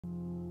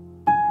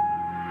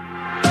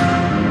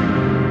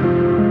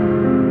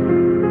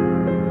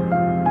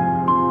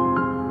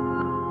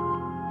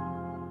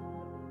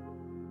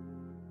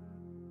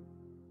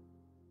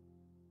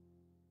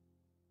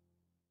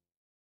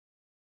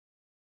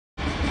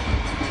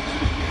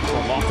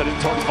Lofted it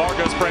towards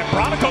Vargas.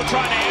 Branico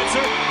trying to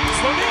answer.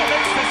 Slonina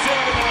makes the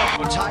save in the left.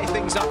 We'll tie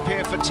things up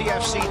here for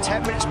TFC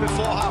 10 minutes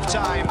before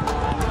half-time.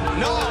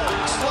 No!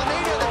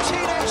 Slonina, the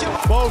teenager!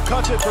 Bo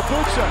cuts it for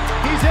Buxa.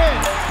 He's in.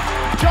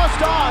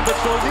 Just on, but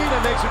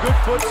Slonina makes a good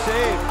foot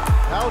save.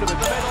 Out of it. In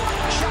the middle.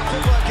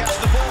 Schaffelberg gets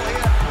the ball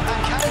here. And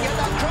can he get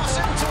that cross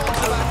in towards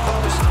the back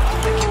post?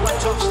 I think he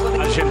went off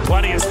Slonina.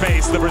 Plenty of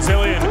space. The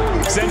Brazilian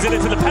sends it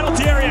into the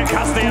penalty area.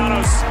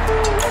 Castellanos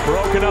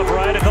broken up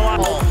right at the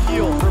line.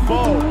 Heel for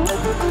Bo.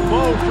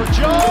 Bo for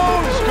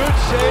Jones. Good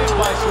save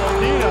by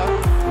Slonina.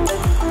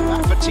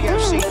 Back for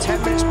TFC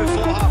 10 minutes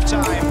before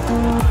half-time.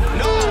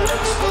 No!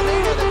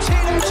 Slonina, the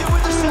teenager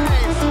with the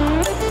save.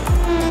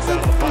 He's out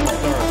of the final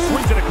third.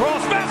 Swings it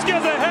across.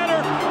 Vasquez a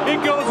header.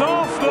 It goes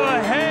off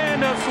the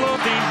hand of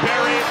Slonina.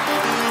 Buried.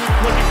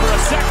 Looking for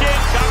a second.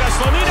 Gaga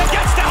Slonina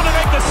gets down to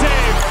make the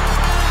save.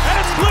 And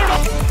it's cleared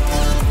up.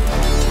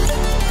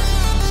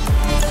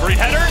 Free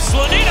header.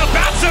 Slonina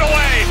bats it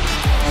away.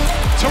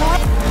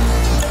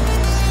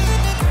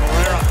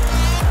 Herrera.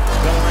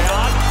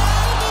 Villarreal.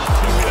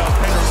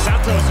 Pedro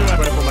Santos.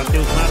 Con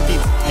Mateus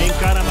Martins.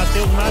 Encara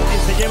Mateus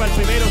Martins. Se lleva el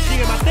primero.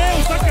 Sigue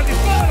Mateus. Saca el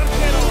disparo.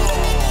 Arquero.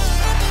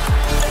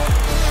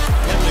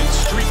 Edmund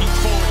streaking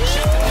forward.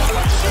 Checked it down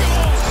by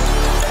Schultz.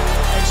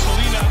 And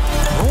Slonina.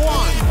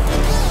 Juan.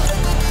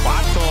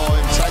 Pato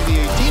inside the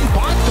 18.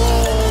 Pato.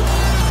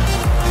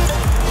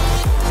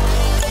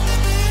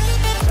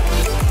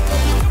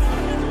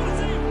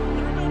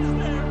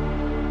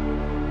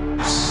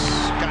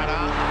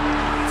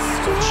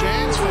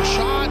 Chance for a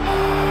shot.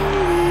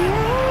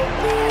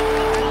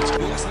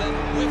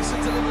 Whips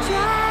into the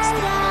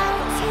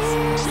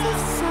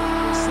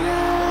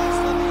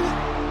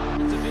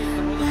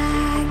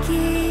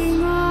lacking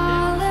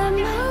all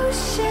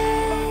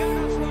emotion,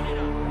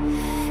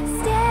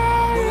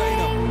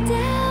 staring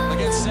down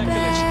against the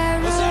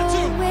Sekulic. What's that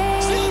do?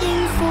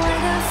 waiting for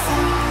the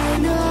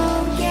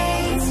final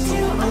gates to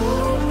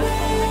open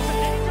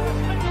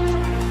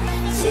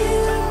to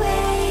a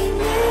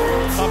new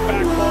Up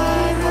back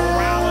ball.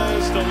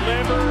 Morales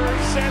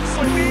delivers. And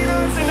Slonina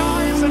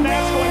denies. And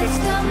that's going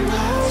to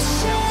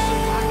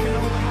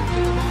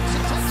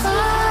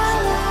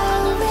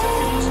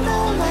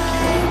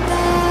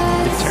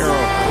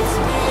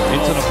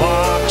into the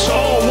box.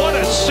 Oh, what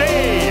a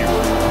save!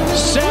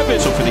 7.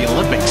 So for the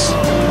Olympics,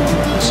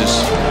 this is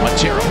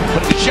Montero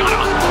putting the shot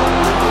on.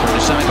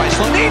 Decided by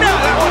Slonina.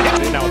 That one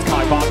hit. Now it's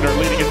Kai Wagner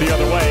leading it the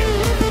other way.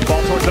 Ball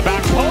towards the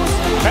back post.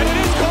 And it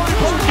is Corey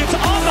Perkins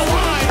on the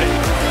line.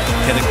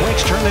 Can the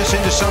Quakes turn this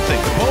into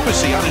something?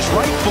 Diplomacy on his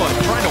right foot,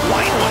 trying to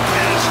wind one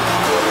as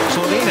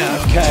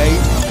Slonina. Okay,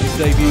 his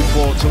debut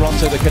for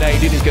Toronto, the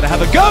Canadian, is going to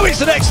have a go.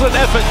 It's an excellent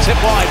effort, tipped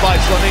wide by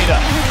Slonina.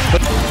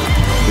 But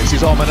this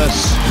is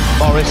ominous.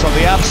 Morris on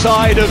the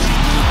outside of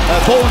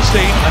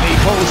Bornstein, and he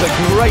pulls a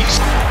great.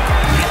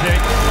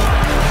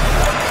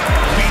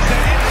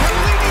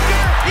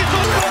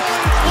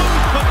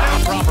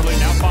 Properly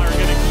now, Fire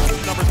getting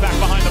numbers back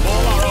behind the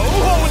ball.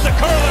 Araujo with the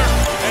curler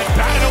and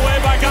batted away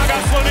by Gaga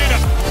Slonina.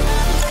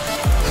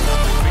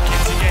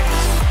 McKenzie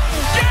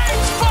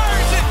Gaines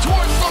fires it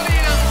towards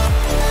Slonina.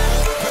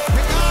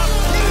 Pick up,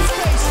 in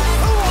space.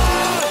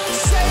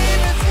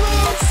 Save it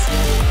loose.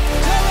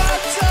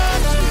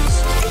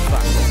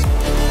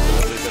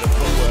 A little bit of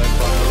footwork,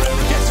 but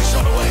Herrera gets a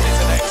shot away.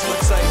 It's an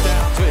excellent save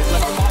down to his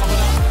left.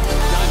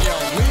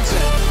 Daniel leaves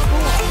it.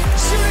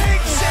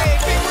 Shooting, save,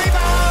 big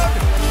rebound.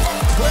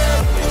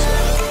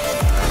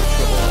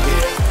 Trouble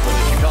here for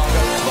the Chicago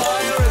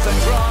Fire as a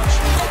Tranche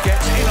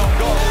gets in on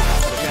goal.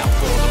 Look out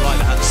for the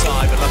right-hand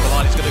side, but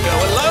Lamberline is going to go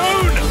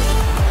alone.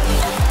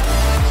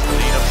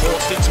 Slonina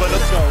forced into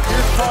another goal.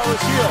 Here's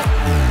Paulus Hill.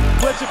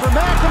 Flips it for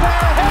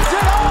McNamara. Heads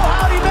it. Oh,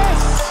 how'd he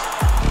miss?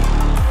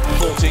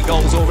 14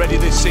 goals already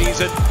this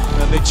season.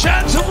 And the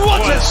chance of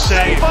what a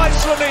save by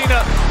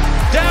Slonina.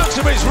 Down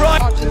to his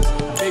right.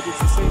 Maybe it's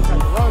the same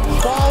type of run.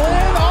 Ball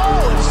in.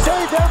 Oh, it's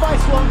saved there by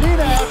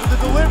Slonina after the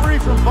delivery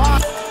from